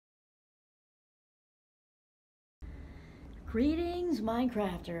Greetings,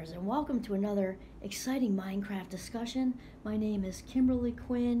 Minecrafters, and welcome to another exciting Minecraft discussion. My name is Kimberly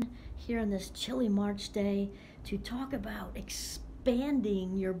Quinn, here on this chilly March day to talk about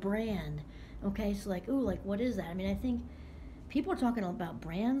expanding your brand. Okay, so like what is that? I mean, I think people are talking about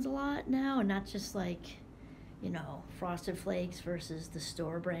brands a lot now, and not just Frosted Flakes versus the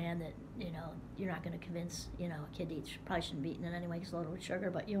store brand that, you're not going to convince, a kid to eat. Probably shouldn't be eating it anyway, it's loaded with sugar,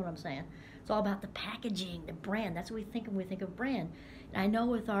 but you know what I'm saying. It's all about the packaging, the brand. That's what we think of when we think of brand. And I know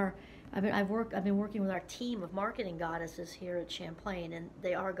with I've been working with our team of marketing goddesses here at Champlain, and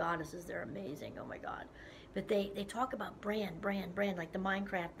they are goddesses. They're amazing. Oh my God. But they talk about brand, like the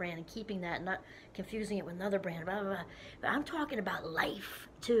Minecraft brand, and keeping that, and not confusing it with another brand, blah, blah, blah. But I'm talking about life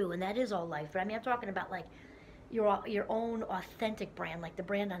too, and that is all life. But I mean, I'm talking about like your own authentic brand, like the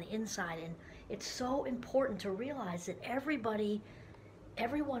brand on the inside. And it's so important to realize that everyone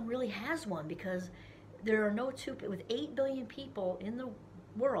really has one, because there are no two, with 8 billion people in the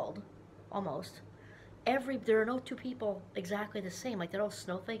world, almost, there are no two people exactly the same. Like that old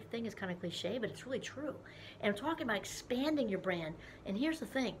snowflake thing is kind of cliche, but it's really true. And I'm talking about expanding your brand. And here's the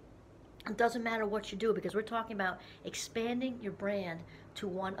thing. It doesn't matter what you do, because we're talking about expanding your brand to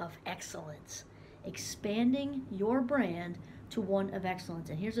one of excellence. Expanding your brand to one of excellence.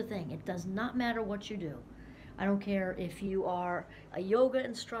 And here's the thing, it does not matter what you do. I don't care if you are a yoga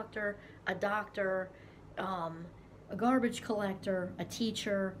instructor, a doctor, a garbage collector, a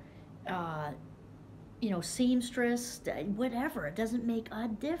teacher, seamstress, whatever. It doesn't make a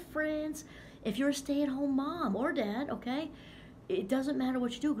difference. If you're a stay-at-home mom or dad, okay, it doesn't matter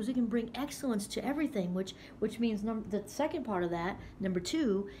what you do, because it can bring excellence to everything, which means the second part of that, number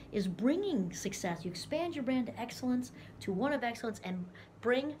 2, is bringing success. You expand your brand to excellence, to one of excellence, and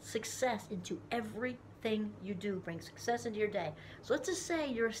bring success into everything you do. Bring success into your day. So let's just say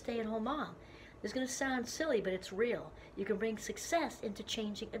you're a stay-at-home mom. This is going to sound silly, but it's real. You can bring success into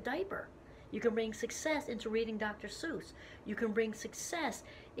changing a diaper. You can bring success into reading Dr. Seuss. You can bring success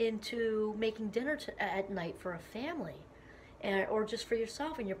into making dinner at night for a family. Or just for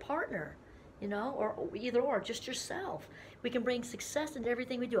yourself and your partner, or either or, just yourself. We can bring success into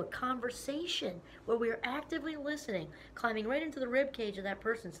everything we do. A conversation where we are actively listening, climbing right into the rib cage of that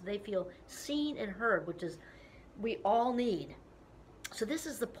person so they feel seen and heard, which is we all need. So this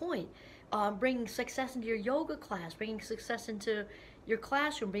is the point. Bringing success into your yoga class, bringing success into your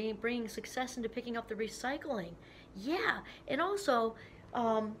classroom, bringing success into picking up the recycling. Yeah, and also,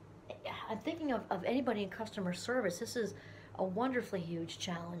 I'm thinking of anybody in customer service. This is a wonderfully huge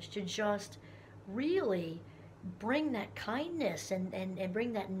challenge, to just really bring that kindness and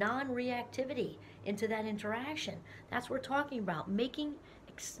bring that non-reactivity into that interaction. That's what we're talking about. Making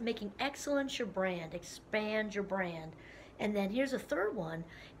excellence your brand, expand your brand. And then here's a third one,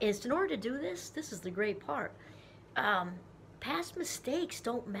 is in order to do this is the great part. Past mistakes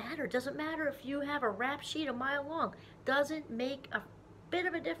don't matter. It doesn't matter if you have a rap sheet a mile long. Doesn't make a bit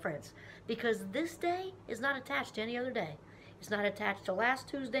of a difference, because this day is not attached to any other day. It's not attached to last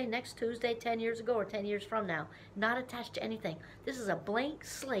Tuesday, next Tuesday, 10 years ago, or 10 years from now. Not attached to anything. This is a blank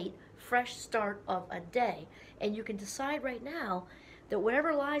slate, fresh start of a day. And you can decide right now that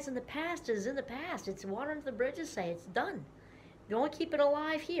whatever lies in the past is in the past. It's water under the bridges, say it's done. You only keep it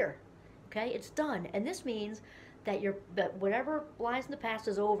alive here. Okay, it's done. And this means that whatever lies in the past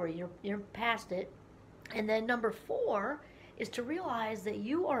is over. You're past it. And then number 4 is to realize that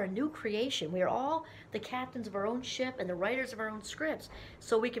you are a new creation. We are all the captains of our own ship and the writers of our own scripts.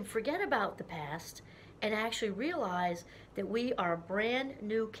 So we can forget about the past and actually realize that we are a brand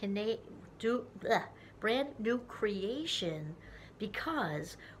new creation,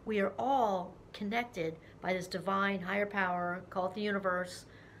 because we are all connected by this divine higher power, call it the universe,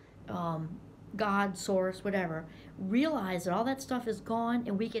 God, source, whatever. Realize that all that stuff is gone,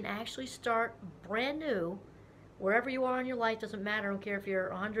 and we can actually start brand new. Wherever you are in your life, doesn't matter. I don't care if you're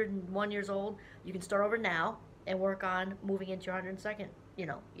 101 years old. You can start over now and work on moving into your 102nd,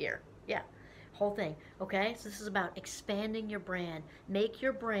 year. Yeah, whole thing. Okay, so this is about expanding your brand. Make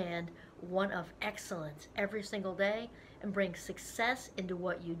your brand one of excellence every single day, and bring success into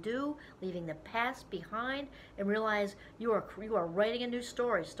what you do, leaving the past behind, and realize you are writing a new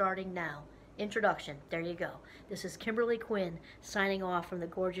story starting now. Introduction. There you go. This is Kimberly Quinn signing off from the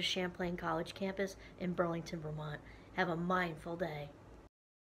gorgeous Champlain College campus in Burlington, Vermont. Have a mindful day.